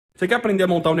Você quer aprender a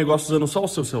montar um negócio usando só o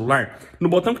seu celular? No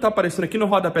botão que está aparecendo aqui no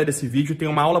rodapé desse vídeo tem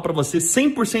uma aula para você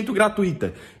 100%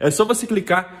 gratuita. É só você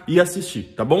clicar e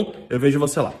assistir, tá bom? Eu vejo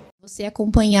você lá. Você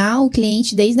acompanhar o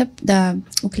cliente desde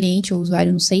o cliente ou o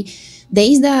usuário, não sei,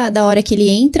 desde a hora que ele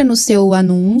entra no seu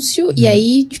anúncio e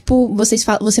aí, tipo, você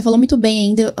falou muito bem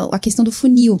ainda a questão do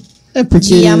funil.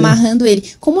 De ir amarrando ele.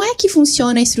 Como é que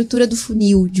funciona a estrutura do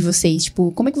funil de vocês?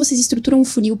 Tipo, como é que vocês estruturam um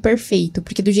funil perfeito?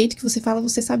 Porque do jeito que você fala,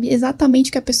 você sabe exatamente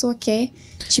o que a pessoa quer.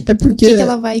 Tipo, por que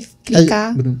ela vai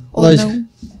clicar ou lógico, não.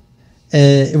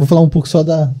 Eu vou falar um pouco só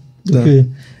do que...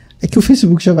 É que o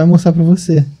Facebook já vai mostrar pra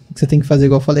você o que você tem que fazer,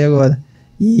 igual eu falei agora.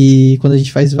 E quando a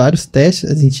gente faz vários testes,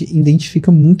 a gente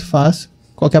identifica muito fácil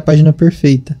qual que é a página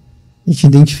perfeita. A gente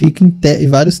identifica em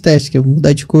vários testes, que é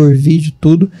mudar de cor, vídeo,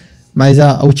 tudo... Mas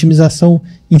a otimização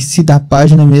em si da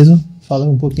página mesmo, fala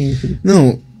um pouquinho, Felipe.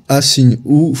 Não, assim,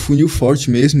 o funil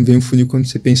forte mesmo vem o funil quando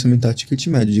você pensa em aumentar ticket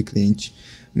médio de cliente.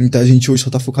 Muita gente hoje só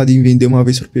tá focado em vender uma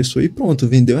vez por pessoa e pronto,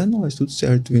 vendeu é nóis, tudo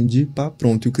certo, vendi, pá,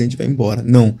 pronto, e o cliente vai embora.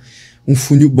 Não, um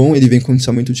funil bom, ele vem quando você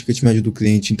aumenta o ticket médio do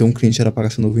cliente. Então o cliente era para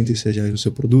gastar R$96 no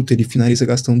seu produto, ele finaliza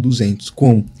gastando 200.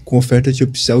 Com oferta de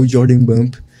upsell e de order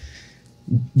bump,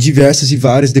 diversas e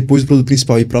várias depois do produto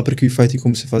principal, e própria QIFI tem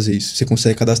como você fazer isso. Você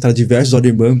consegue cadastrar diversos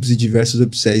order bumps e diversos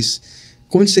upsells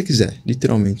quando você quiser,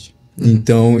 literalmente.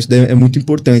 Então isso daí é muito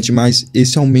importante, mas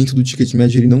esse aumento do ticket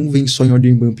médio ele não vem só em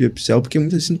order bump e upsell, porque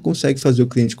muitas vezes você não consegue fazer o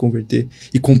cliente converter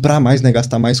e comprar mais, né,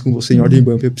 gastar mais com você em order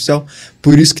bump e upsell.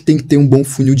 Por isso que tem que ter um bom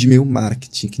funil de e-mail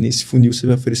marketing, que nesse funil você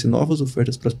vai oferecer novas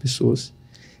ofertas para as pessoas.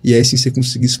 E aí sim você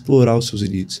conseguir explorar os seus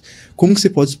leads. Como que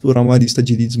você pode explorar uma lista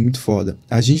de leads muito foda?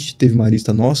 A gente teve uma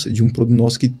lista nossa, de um produto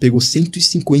nosso que pegou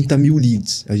 150 mil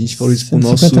leads. A gente falou isso pro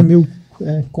nosso... 150 mil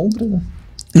compras, né?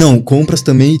 Não, compras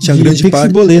também, tinha grande Pix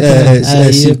parte... boleto,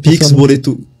 né? Sim, Pix,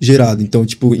 boleto gerado. Então,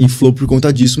 tipo, inflou por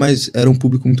conta disso, mas era um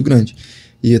público muito grande.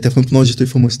 E até falando pro nosso gestor,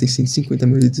 ele falou, você tem 150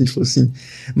 mil leads, a gente falou assim.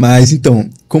 Mas então,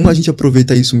 como a gente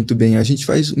aproveita isso muito bem? A gente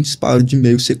faz um disparo de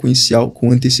e-mail sequencial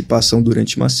com antecipação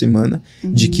durante uma semana,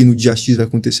 de que no dia X vai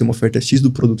acontecer uma oferta X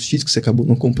do produto X, que você acabou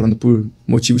não comprando por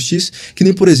motivo X. Que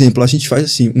nem, por exemplo, a gente faz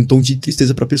assim, um tom de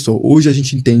tristeza pra pessoa. Hoje a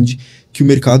gente entende que o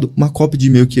mercado, uma cópia de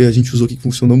e-mail que a gente usou aqui que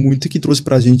funcionou muito e que trouxe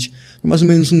pra gente mais ou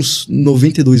menos uns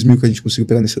 92 mil que a gente conseguiu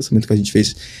pegar nesse lançamento que a gente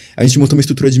fez. A gente montou uma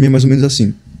estrutura de e-mail mais ou menos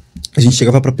assim. A gente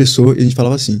chegava pra pessoa e a gente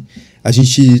falava assim, a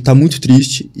gente tá muito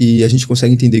triste e a gente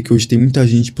consegue entender que hoje tem muita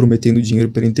gente prometendo dinheiro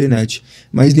pela internet,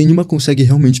 mas nenhuma consegue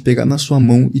realmente pegar na sua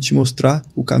mão e te mostrar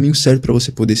o caminho certo para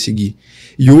você poder seguir.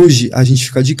 E hoje a gente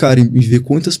fica de cara em ver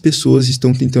quantas pessoas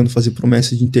estão tentando fazer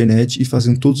promessas de internet e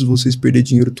fazendo todos vocês perder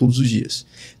dinheiro todos os dias.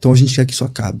 Então a gente quer que isso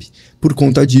acabe. Por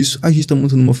conta disso, a gente está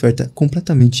montando uma oferta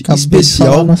completamente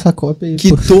especial nossa cópia aí,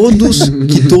 que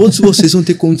todos vocês vão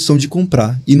ter condição de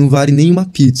comprar. E não vale nenhuma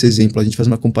pizza, exemplo. A gente faz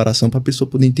uma comparação para a pessoa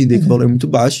poder entender que o valor é muito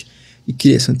baixo e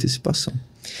cria essa antecipação.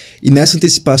 E nessa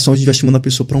antecipação a gente vai chamando a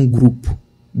pessoa para um grupo,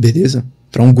 beleza?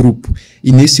 Para um grupo.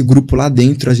 E nesse grupo lá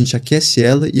dentro a gente aquece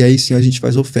ela e aí sim a gente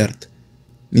faz a oferta.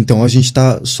 Então a gente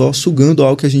está só sugando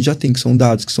algo que a gente já tem, que são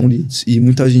dados, que são leads. E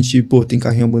muita gente, tem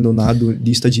carrinho abandonado,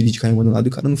 lista de lead de carrinho abandonado, e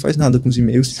o cara não faz nada com os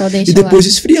e-mails. E depois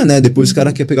esfria, né? Depois o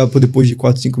cara quer pegar, depois de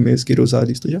 4, 5 meses, querer usar a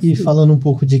lista, já foi. E falando um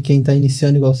pouco de quem está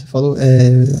iniciando, igual você falou,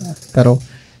 Carol,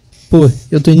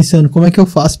 eu tô iniciando, como é que eu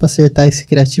faço para acertar esse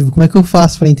criativo? Como é que eu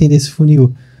faço para entender esse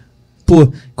funil?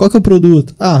 Qual que é o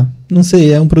produto? Não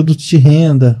sei, é um produto de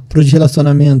renda, produto de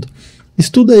relacionamento.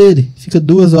 Estuda ele, fica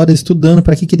 2 horas estudando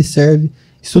para que ele serve.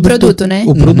 Estuda o produto, né?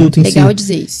 O produto em si. Legal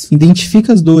dizer isso.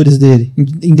 Identifica as dores dele.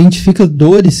 Identifica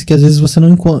dores que às vezes você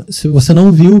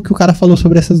não viu o que o cara falou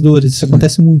sobre essas dores. Isso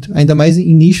acontece muito. Ainda mais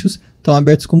em nichos tão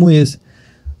abertos como esse.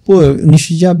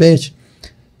 Nicho de diabetes.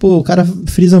 O cara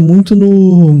frisa muito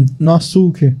no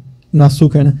açúcar. No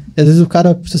açúcar, né? E às vezes o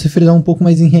cara precisa frisar um pouco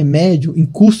mais em remédio, em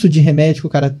custo de remédio que o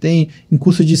cara tem, em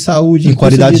custo de saúde, em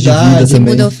qualidade de vida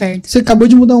também. Muda a oferta. Você acabou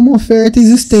de mudar uma oferta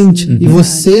existente. E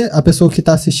você, a pessoa que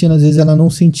está assistindo, às vezes ela não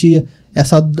sentia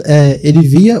essa... ele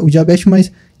via o diabetes, mas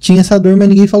tinha essa dor, mas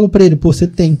ninguém falou para ele, você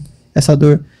tem essa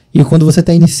dor. E quando você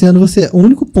está iniciando, o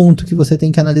único ponto que você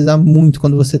tem que analisar muito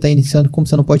quando você está iniciando, como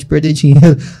você não pode perder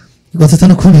dinheiro, e quando você está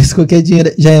no começo, qualquer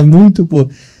dinheiro já é muito,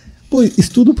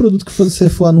 estuda o produto que você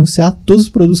for anunciar, todos os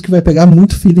produtos que vai pegar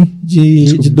muito feeling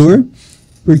de dor,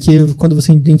 porque quando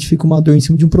você identifica uma dor em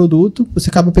cima de um produto, você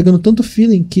acaba pegando tanto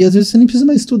feeling que às vezes você nem precisa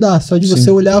mais estudar, só de você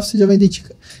olhar você já vai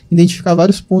identificar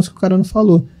vários pontos que o cara não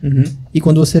falou. E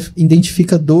quando você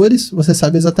identifica dores, você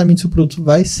sabe exatamente se o produto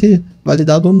vai ser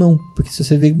validado ou não, porque se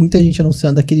você vê muita gente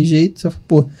anunciando daquele jeito, você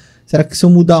fala, será que se eu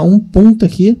mudar um ponto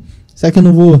aqui, Será que eu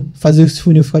não vou fazer esse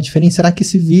funil ficar diferente? Será que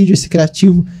esse vídeo, esse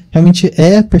criativo, realmente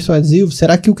é persuasivo?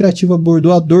 Será que o criativo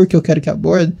abordou a dor que eu quero que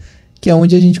aborde? Que é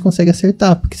onde a gente consegue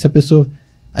acertar. Porque se a pessoa...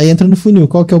 Aí entra no funil.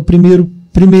 Qual que é o primeiro?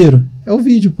 É o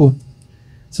vídeo, pô.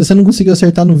 Se você não conseguiu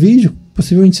acertar no vídeo,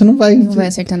 possivelmente você não vai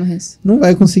acertar no resto. Não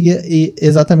vai conseguir ir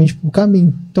exatamente pro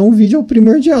caminho. Então o vídeo é o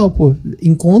primordial, pô.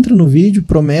 Encontra no vídeo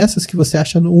promessas que você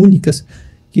acha únicas,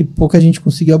 que pouca gente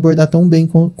conseguiu abordar tão bem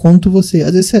quanto você.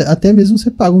 Às vezes até mesmo você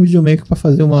paga um videomaker para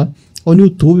fazer uma... Ou no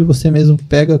YouTube você mesmo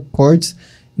pega cortes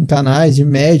em canais de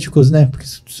médicos, né? Porque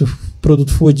se o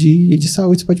produto for de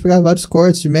saúde, você pode pegar vários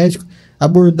cortes de médico,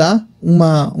 abordar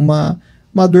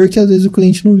uma dor que às vezes o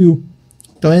cliente não viu.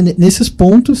 Então é nesses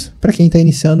pontos, para quem está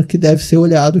iniciando, que deve ser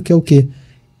olhado, que é o quê?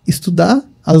 Estudar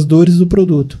as dores do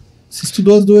produto. Se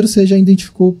estudou as dores, você já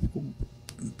identificou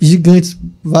gigantes,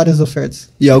 várias ofertas.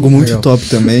 E algo muito top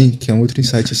também, que é um outro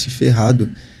insight assim, ferrado.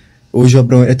 Hoje o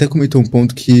Abrão até comentou um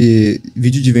ponto que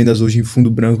vídeo de vendas hoje em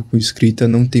fundo branco com escrita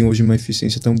não tem hoje uma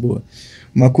eficiência tão boa.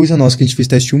 Uma coisa nossa que a gente fez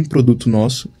teste um produto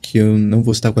nosso, que eu não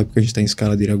vou citar qual é porque a gente está em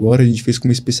escala dele agora, a gente fez com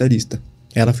uma especialista.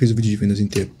 Ela fez o vídeo de vendas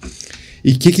inteiro.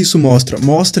 E o que isso mostra?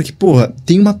 Mostra que, porra,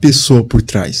 tem uma pessoa por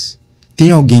trás. Tem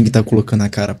alguém que tá colocando a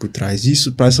cara por trás.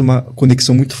 Isso parece uma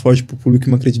conexão muito forte pro público e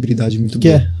uma credibilidade muito boa. Que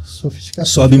é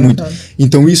sofisticação. Sobe muito.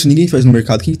 Então isso ninguém faz no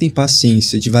mercado. Quem tem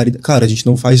paciência de validar... Cara, a gente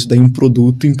não faz isso daí um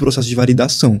produto em processo de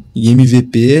validação. E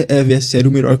MVP é VSL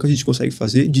o melhor que a gente consegue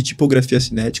fazer de tipografia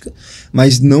cinética,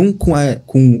 mas não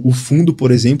com o fundo,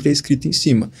 por exemplo, e a escrita em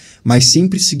cima. Mas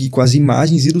sempre seguir com as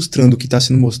imagens ilustrando o que está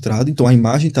sendo mostrado. Então a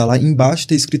imagem está lá, embaixo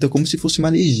está escrita como se fosse uma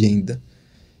legenda.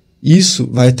 Isso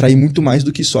vai atrair muito mais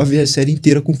do que só a VSL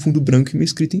inteira com fundo branco e uma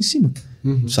escrita em cima,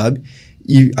 sabe?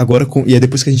 E agora, e aí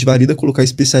depois que a gente valida, colocar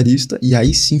especialista e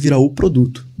aí sim virar o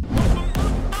produto.